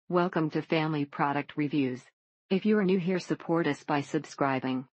Welcome to Family Product Reviews. If you are new here, support us by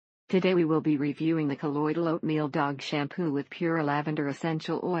subscribing. Today we will be reviewing the Colloidal Oatmeal Dog Shampoo with pure lavender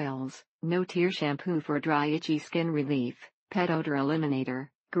essential oils, no-tear shampoo for dry itchy skin relief, pet odor eliminator,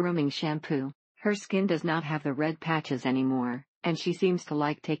 grooming shampoo. Her skin does not have the red patches anymore, and she seems to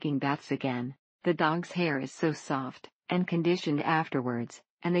like taking baths again. The dog's hair is so soft and conditioned afterwards,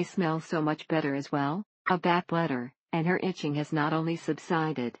 and they smell so much better as well. A bath letter, and her itching has not only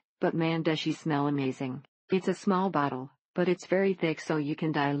subsided, but man does she smell amazing. It's a small bottle, but it's very thick so you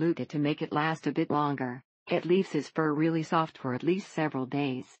can dilute it to make it last a bit longer. It leaves his fur really soft for at least several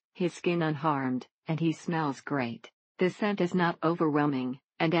days, his skin unharmed, and he smells great. The scent is not overwhelming,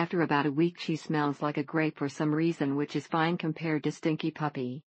 and after about a week she smells like a grape for some reason, which is fine compared to Stinky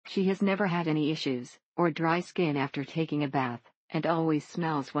Puppy. She has never had any issues, or dry skin after taking a bath, and always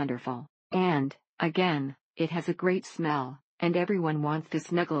smells wonderful. And, again, it has a great smell, and everyone wants to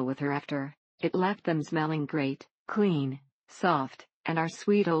snuggle with her after. It left them smelling great, clean, soft, and our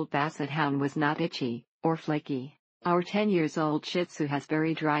sweet old Basset Hound was not itchy, or flaky. Our 10-year-old Shih Tzu has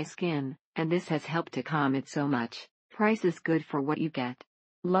very dry skin, and this has helped to calm it so much. Price is good for what you get.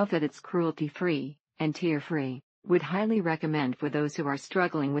 Love that it's cruelty-free, and tear-free. Would highly recommend for those who are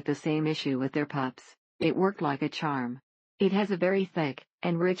struggling with the same issue with their pups. It worked like a charm. It has a very thick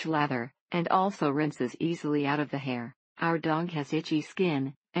and rich lather, and also rinses easily out of the hair. Our dog has itchy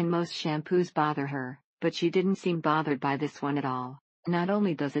skin, and most shampoos bother her, but she didn't seem bothered by this one at all. Not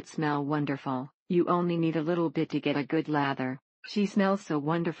only does it smell wonderful, you only need a little bit to get a good lather. She smells so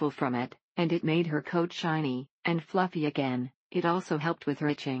wonderful from it, and it made her coat shiny and fluffy again. It also helped with her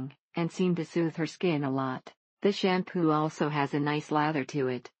itching, and seemed to soothe her skin a lot. The shampoo also has a nice lather to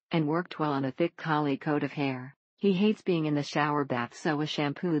it, and worked well on a thick collie coat of hair. He hates being in the shower bath, so a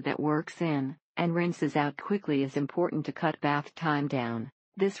shampoo that works in and rinses out quickly is important to cut bath time down.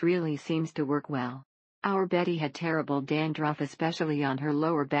 This really seems to work well. Our Betty had terrible dandruff, especially on her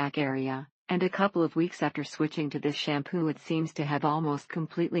lower back area, and a couple of weeks after switching to this shampoo it seems to have almost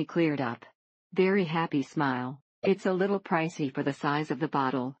completely cleared up. Very happy smile. It's a little pricey for the size of the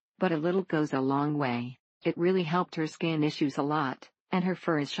bottle, but a little goes a long way. It really helped her skin issues a lot, and her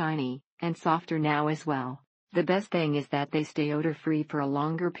fur is shiny and softer now as well. The best thing is that they stay odor-free for a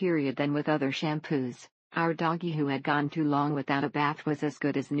longer period than with other shampoos. Our doggy, who had gone too long without a bath, was as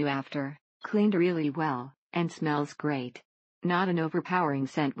good as new after. Cleaned really well, and smells great. Not an overpowering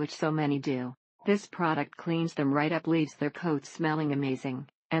scent which so many do. This product cleans them right up, leaves their coats smelling amazing,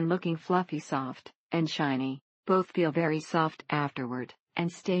 and looking fluffy, soft, and shiny. Both feel very soft afterward,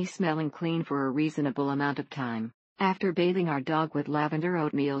 and stay smelling clean for a reasonable amount of time. After bathing our dog with lavender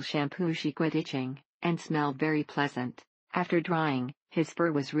oatmeal shampoo, she quit itching and smelled very pleasant. After drying, his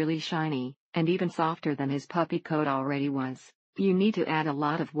fur was really shiny, and even softer than his puppy coat already was. You need to add a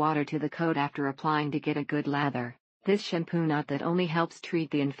lot of water to the coat after applying to get a good lather. This shampoo not that only helps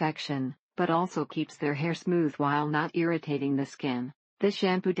treat the infection, but also keeps their hair smooth while not irritating the skin. This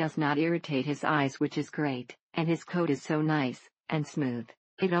shampoo does not irritate his eyes, which is great, and his coat is so nice and smooth.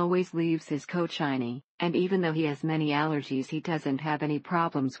 It always leaves his coat shiny, and even though he has many allergies, he doesn't have any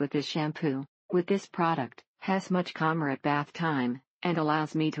problems with this shampoo. With this product, has much calmer at bath time, and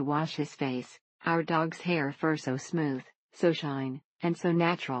allows me to wash his face. Our dog's hair fur so smooth, so shine, and so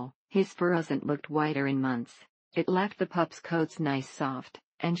natural. His fur hasn't looked whiter in months. It left the pup's coats nice, soft,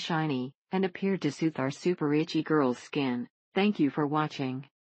 and shiny, and appeared to soothe our super itchy girl's skin. Thank you for watching.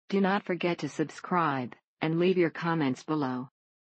 Do not forget to subscribe, and leave your comments below.